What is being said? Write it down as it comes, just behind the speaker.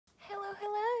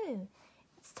too.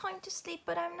 It's time to sleep,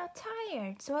 but I'm not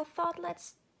tired. So I thought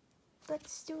let's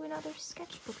do another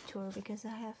sketchbook tour because I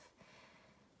have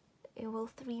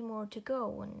 3 more to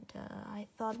go, and I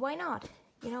thought, why not?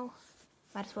 You know,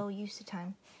 might as well use the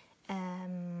time.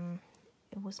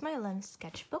 It was my 11th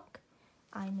sketchbook.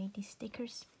 I made these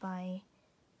stickers by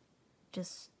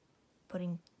just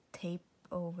putting tape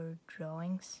over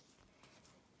drawings.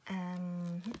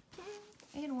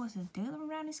 It was a Dale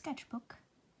Brownie sketchbook.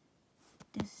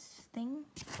 This thing.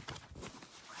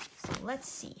 So let's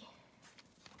see.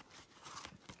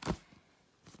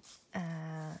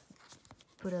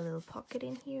 Put a little pocket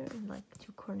in here, and like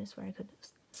 2 corners where I could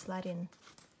slide in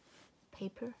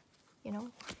paper, you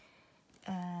know.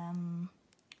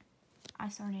 I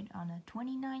started on the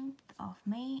 29th of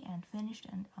May and finished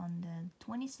on the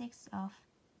 26th of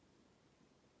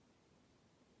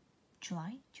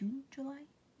July. July?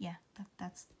 Yeah,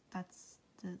 that's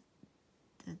the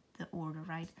order,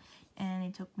 right? And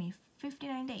it took me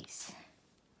 59 days.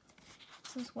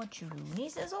 So watch your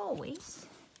Roonies as always.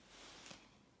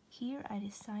 Here I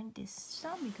designed this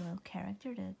zombie girl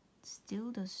character that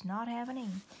still does not have a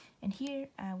name. And here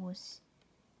I was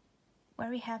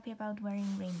very happy about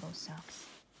wearing rainbow socks.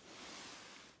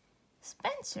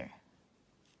 Spencer!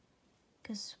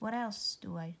 Because what else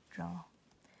do I draw?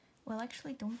 Well,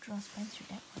 actually don't draw Spencer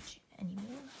that much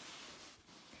anymore.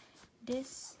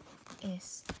 This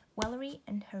is Valerie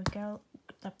and her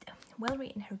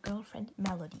girlfriend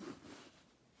Melody.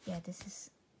 Yeah, this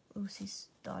is Lucy's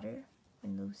daughter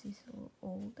when Lucy's a little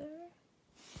older.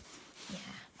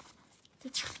 Yeah,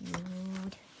 it's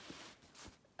cute.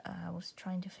 I was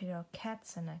trying to figure out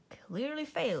cats and I clearly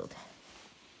failed.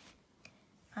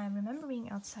 I'm remembering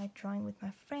outside drawing with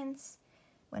my friends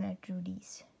when I drew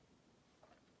these.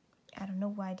 I don't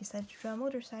know why I decided to draw a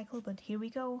motorcycle, but here we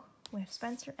go. We have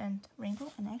Spencer and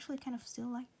Rainbow, and I actually kind of still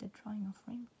like the drawing of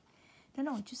Rainbow. I don't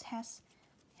know, it just has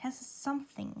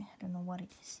something. I don't know what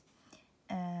it is.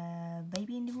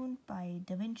 Baby in the Moon by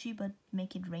Da Vinci, but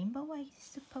make it rainbow, I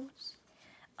suppose.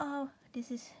 Oh, this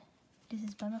is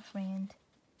by my friend.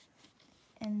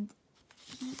 And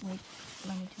wait,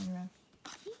 let me turn around.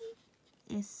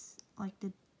 He is like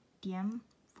the DM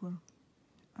for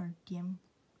our DM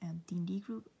D&D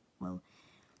group. Well,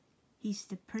 he's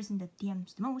the person that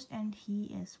DMs the most, and he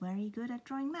is very good at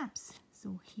drawing maps.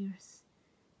 So here's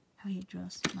how he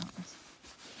draws mountains.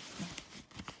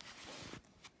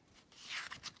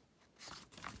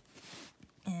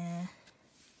 Yeah.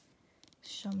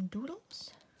 Some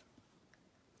doodles.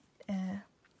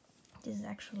 This is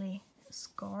actually a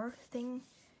scar thing.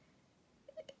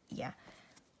 Yeah,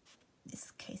 this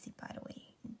is Casey, by the way.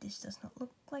 This does not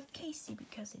look like Casey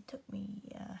because it took me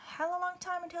a hella long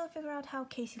time until I figured out how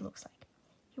Casey looks like.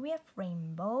 Here we have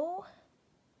Rainbow.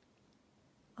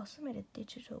 Also made a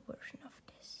digital version of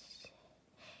this.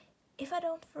 If I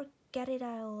don't forget it,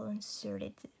 I'll insert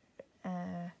it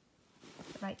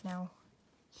right now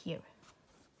here.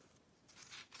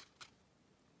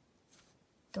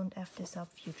 Don't F this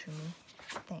up, future me.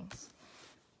 Thanks.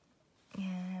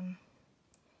 I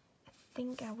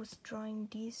think I was drawing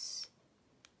these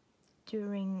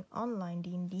during online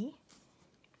D&D.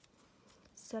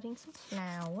 Studying some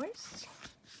flowers.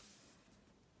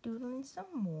 Doodling some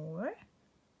more.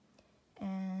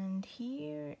 And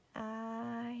here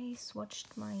I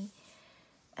swatched my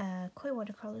koi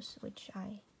watercolors, which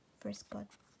I first got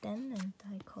then, and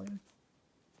I colored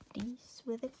these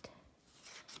with it.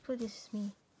 So this is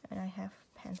me, and I have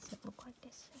pants that look like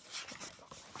this.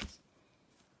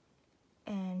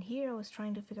 And here I was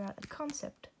trying to figure out a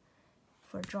concept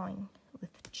for a drawing with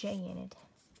J in it,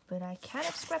 but I kind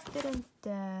of scrapped it, and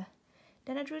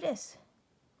then I drew this,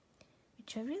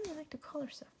 which I really like the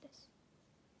colors of this.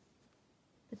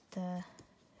 But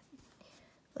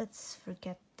let's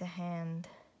forget the hand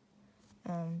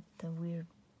and the weird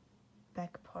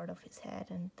back part of his head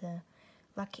and the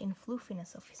lucky and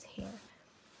floofiness of his hair.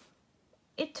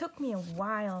 It took me a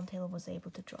while until I was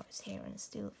able to draw his hair, and I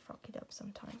still fuck it up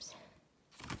sometimes.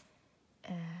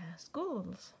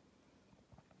 Schools.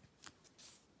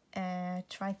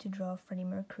 Tried to draw Freddie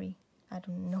Mercury. I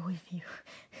don't know if you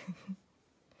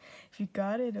if you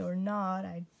got it or not.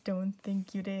 I don't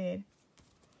think you did.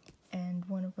 And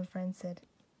one of my friends said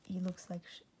he looks like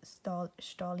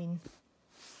Stalin.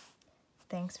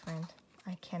 Thanks, friend.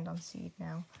 I can't unsee it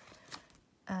now.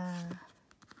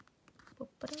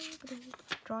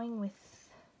 Drawing with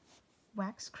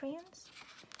wax crayons.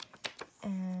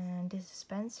 And this is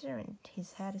Spencer, and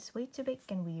his head is way too big,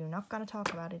 and we are not gonna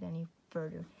talk about it any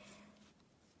further.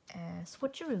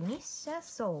 Switcheroonies,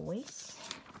 as always.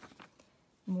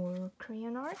 More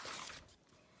crayon art.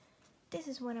 This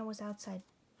is when I was outside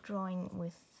drawing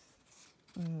with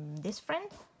this friend,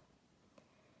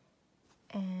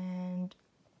 and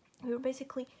we were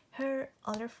basically, her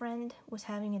other friend was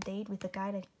having a date with a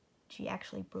guy that she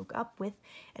actually broke up with,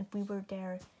 and we were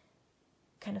there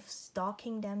kind of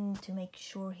stalking them to make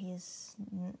sure he's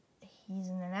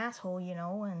an asshole, you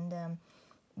know. And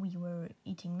we were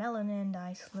eating melon, and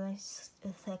I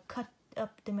cut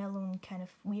up the melon kind of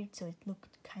weird, so it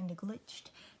looked kind of glitched.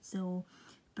 So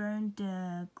burned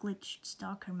the glitched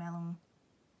stalker melon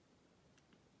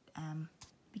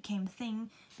became a thing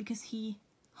because he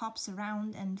hops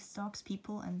around and stalks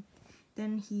people, and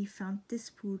then he found this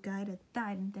poor guy that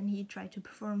died, and then he tried to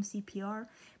perform CPR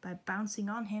by bouncing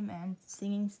on him and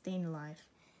singing "Stayin' Alive,"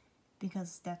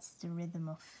 because that's the rhythm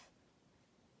of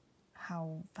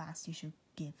how fast you should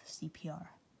give CPR.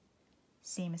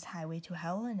 Same as Highway to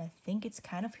Hell, and I think it's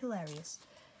kind of hilarious.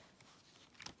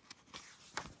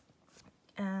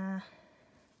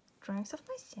 Drawings of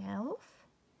myself.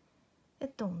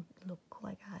 It don't look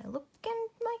like I look, and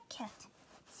my cat.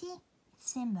 See,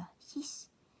 Simba. She's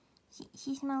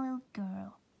my little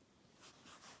girl.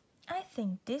 I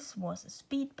think this was a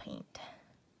speed paint,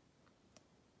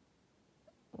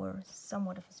 or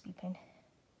somewhat of a speed paint.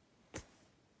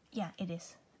 Yeah, it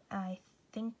is. I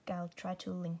think I'll try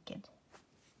to link it.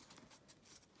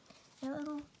 A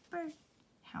little bird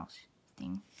house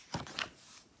thing.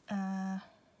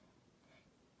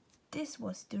 This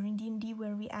was during D&D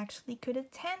where we actually could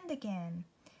attend again.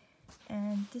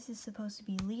 And this is supposed to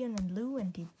be Leon and Lou,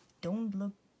 and they don't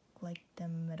look like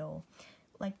them at all.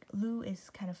 Like, Lou is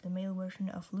kind of the male version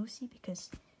of Lucy, because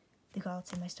the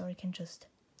gods in my story can just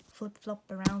flip-flop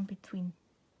around between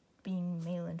being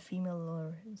male and female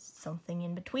or something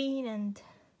in between, and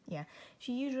yeah,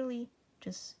 she usually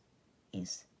just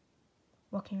is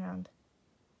walking around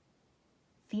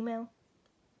female.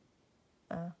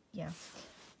 Yeah.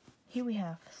 Here we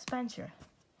have Spencer.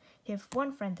 We have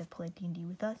one friend that played D&D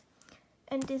with us,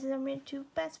 and this is our two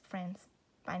best friends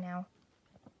by now.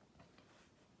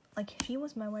 Like, she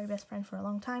was my very best friend for a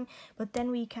long time, but then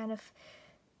we kind of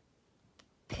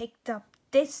picked up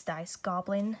this dice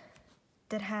goblin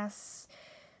that has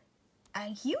a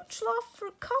huge love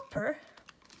for copper,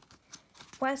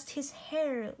 whilst his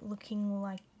hair looking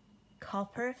like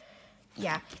copper.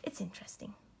 Yeah, it's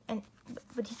interesting. And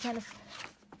but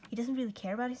he doesn't really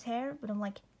care about his hair, but I'm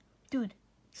like, dude,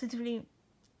 it literally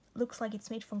looks like it's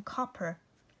made from copper.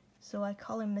 So I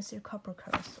call him Mr. Copper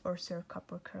Curls, or Sir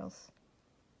Copper Curls.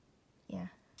 Yeah.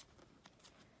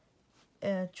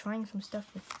 Trying some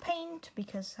stuff with paint,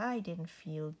 because I didn't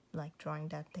feel like drawing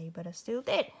that day, but I still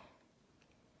did.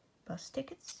 Bus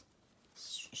tickets.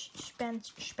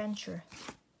 Spencer.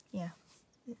 Yeah,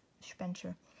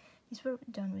 Spencer. These were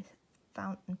done with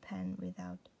fountain pen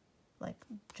without, like,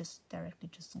 just directly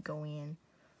just going in.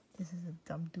 This is a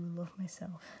dumb doodle of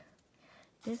myself.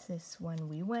 This is when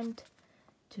we went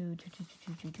to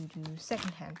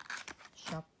secondhand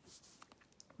shop.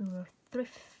 We were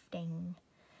thrifting.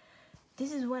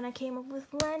 This is when I came up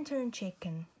with lantern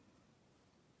chicken.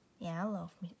 Yeah, I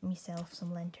love myself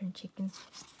some lantern chicken.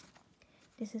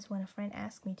 This is when a friend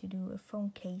asked me to do a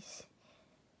phone case,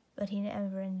 but he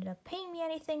never ended up paying me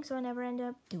anything, so I never ended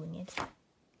up doing it.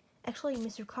 Actually,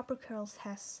 Mr. Copper Curls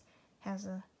has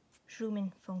a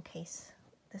Schrumin phone case,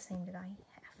 the same that I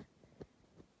have.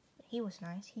 He was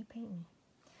nice, he paid me.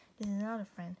 This is another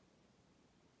friend.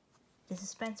 This is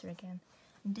Spencer again.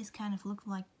 And this kind of looked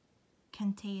like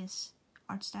Kantea's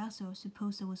art style, so I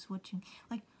suppose I was watching.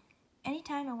 Like,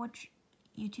 anytime I watch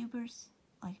YouTubers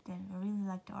like that I really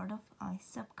like the art of, I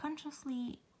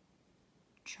subconsciously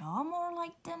draw more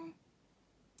like them.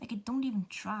 Like, I don't even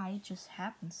try, it just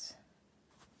happens.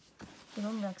 It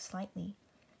only like slightly.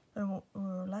 Or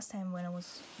last time when I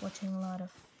was watching a lot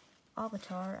of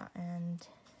Avatar, and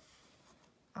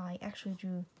I actually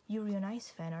drew Yuri on Ice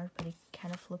fan art, but it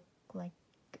kind of looked like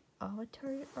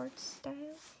Avatar art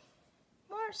style.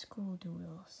 More school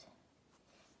doodles.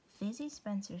 Fizzy,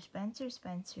 Spencer,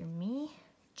 me,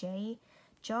 Jay,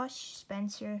 Josh,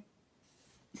 Spencer,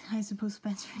 I suppose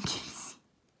Spencer and Casey.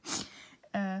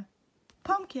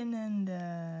 Pumpkin, and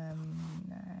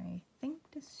I think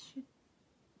this should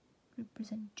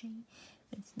represent Jay,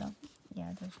 but it's not.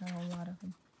 Yeah, there's not a lot of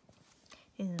them.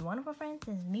 This is one of my friends,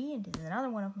 this is me, and this is another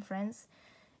one of my friends,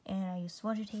 and I use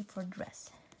washi tape for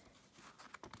dress.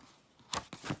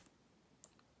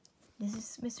 This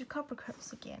is Mr. Copper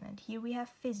Curls again, and here we have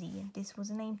Fizzy, and this was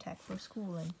a name tag for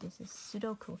school, and this is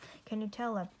Sudoku. Can you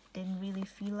tell I didn't really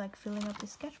feel like filling up the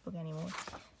sketchbook anymore?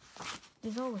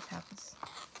 This always happens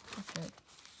after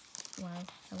a while.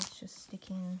 I was just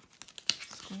sticking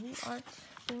school art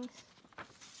things.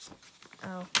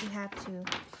 Oh, we had to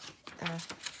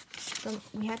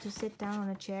we had to sit down on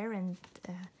a chair, and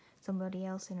somebody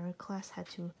else in our class had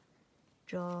to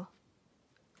draw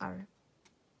our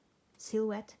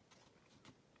silhouette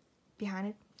behind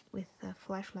it with a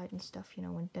flashlight and stuff, you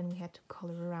know, and then we had to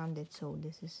color around it. So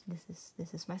this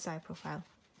is my side profile.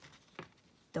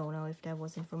 Don't know if that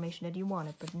was information that you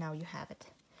wanted, but now you have it.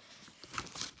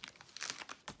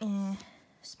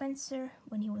 Spencer,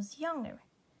 when he was younger,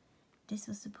 this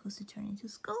was supposed to turn into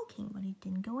Skull King, but it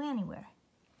didn't go anywhere.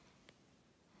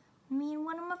 Me and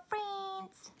one of my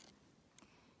friends.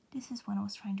 This is when I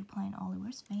was trying to plan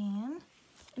Oliver's van,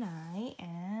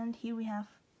 and here we have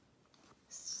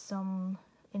some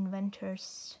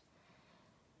inventors.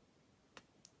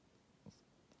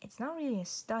 It's not really a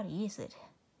study, is it?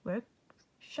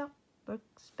 Workshop,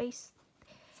 workspace.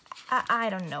 I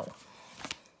don't know.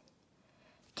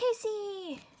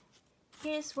 Casey!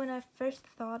 Here's when I first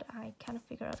thought I kind of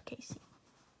figured out Casey.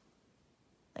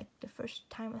 Like the first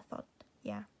time I thought,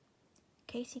 yeah,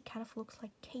 Casey kind of looks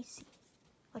like Casey.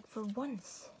 Like for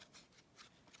once.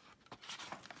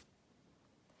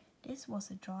 This was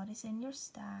a draw this in your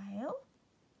style.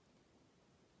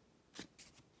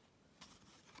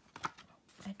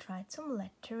 I tried some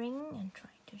lettering and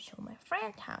tried to show my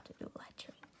friend how to do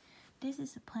lettering. This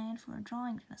is a plan for a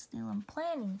drawing that I still am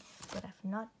planning, but I've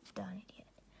not done it yet.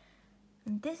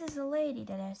 And this is a lady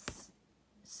that I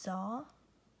saw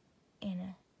in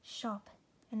a shop,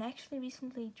 and I actually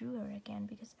recently drew her again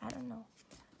because I don't know,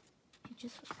 she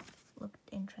just looked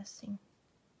interesting.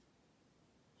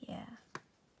 Yeah,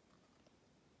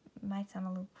 might sound a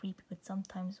little creepy, but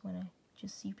sometimes when I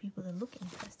just see people that look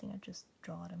interesting, I just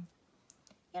draw them.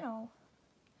 You know,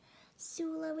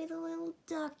 Sula with a little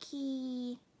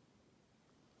ducky.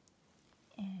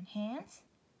 And hands,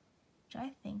 which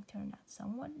I think turned out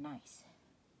somewhat nice.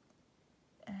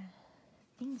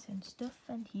 Things and stuff,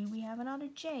 and here we have another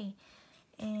J.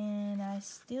 And I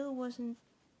still wasn't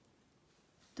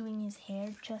doing his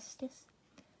hair justice.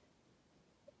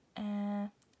 I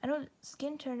know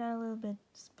skin turned out a little bit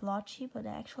splotchy, but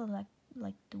I actually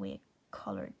like the way I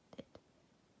colored it.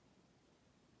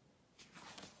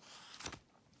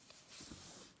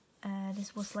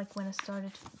 This was like when I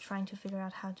started trying to figure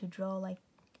out how to draw like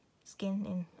skin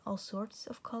in all sorts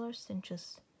of colors than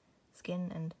just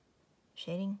skin and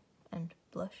shading and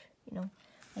blush, you know,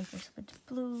 like there's a bit of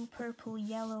blue, purple,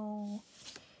 yellow.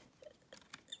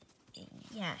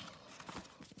 Yeah,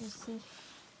 you see.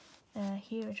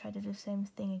 Here I tried to do the same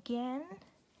thing again,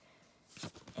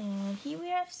 and here we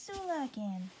have Sula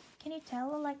again. Can you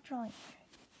tell I like drawing her?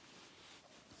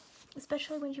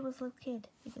 Especially when she was a little kid,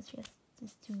 because she has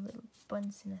these two little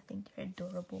buns and I think they're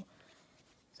adorable.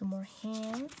 Some more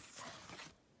hands.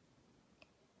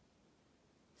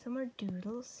 Some more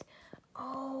doodles.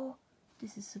 Oh,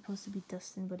 this is supposed to be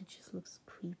Dustin, but it just looks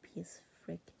creepy as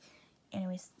frick.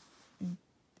 Anyways,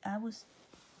 I was,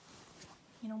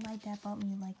 you know, my dad bought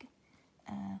me like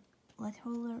a lead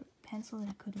holder pencil that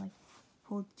I could like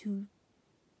hold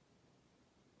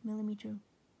 2mm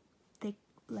thick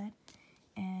lead,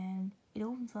 and it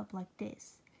opens up like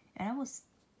this. And I was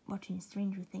watching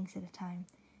Stranger Things at the time,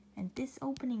 and this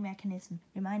opening mechanism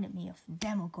reminded me of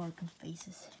Demogorgon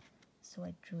faces, so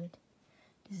I drew it.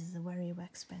 This is a very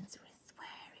wax Spencer with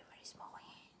very, very small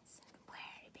hands and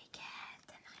very big head,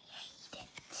 and I hate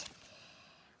it.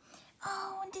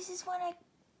 Oh, and this is when I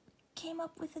came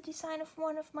up with the design of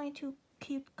one of my two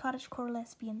cute cottagecore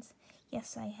lesbians.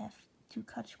 Yes, I have two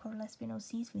cottagecore lesbian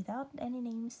OCs without any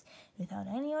names, without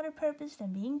any other purpose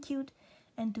than being cute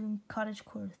and doing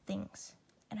cottagecore things.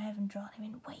 And I haven't drawn them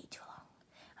in way too long.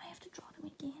 I have to draw them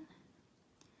again.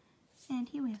 And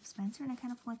here we have Spencer, and I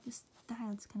kind of like this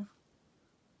style. It's kind of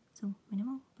so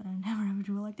minimal, but I never ever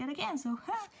drew like that again. So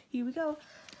here we go.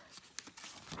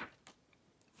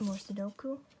 More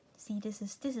Sudoku. See, this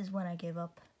is when I gave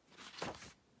up.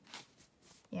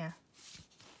 Yeah,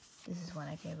 this is when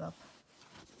I gave up.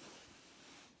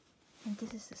 And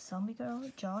this is the zombie girl,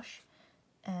 Josh,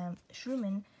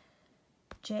 Shrooman,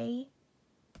 Jay,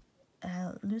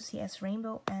 Lucy as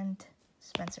Rainbow, and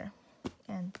Spencer.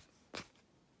 And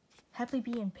Happily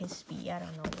Bee and Piss Bee, I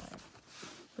don't know why.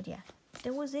 But yeah,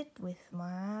 that was it with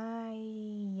my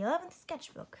 11th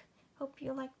sketchbook. Hope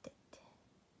you liked it.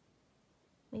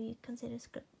 Maybe consider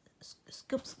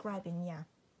subscribing, yeah.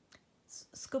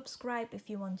 Subscribe if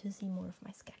you want to see more of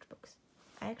my sketchbooks.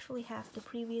 I actually have the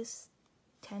previous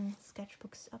 10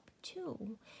 sketchbooks up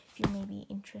too, if you may be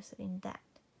interested in that.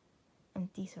 And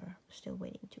these are still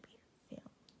waiting to be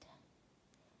filmed.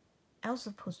 I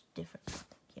also post different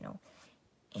stuff, you know.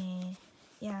 And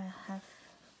yeah, I have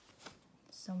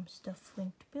some stuff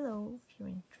linked below if you're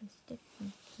interested.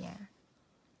 Yeah.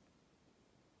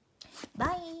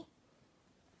 Bye!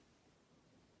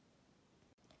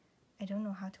 I don't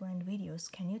know how to end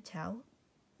videos. Can you tell?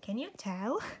 Can you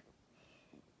tell?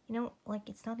 You know, like,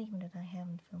 it's not even that I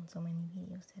haven't filmed so many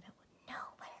videos that I would know,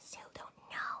 but I still don't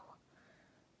know.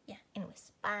 Yeah,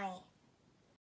 anyways, bye.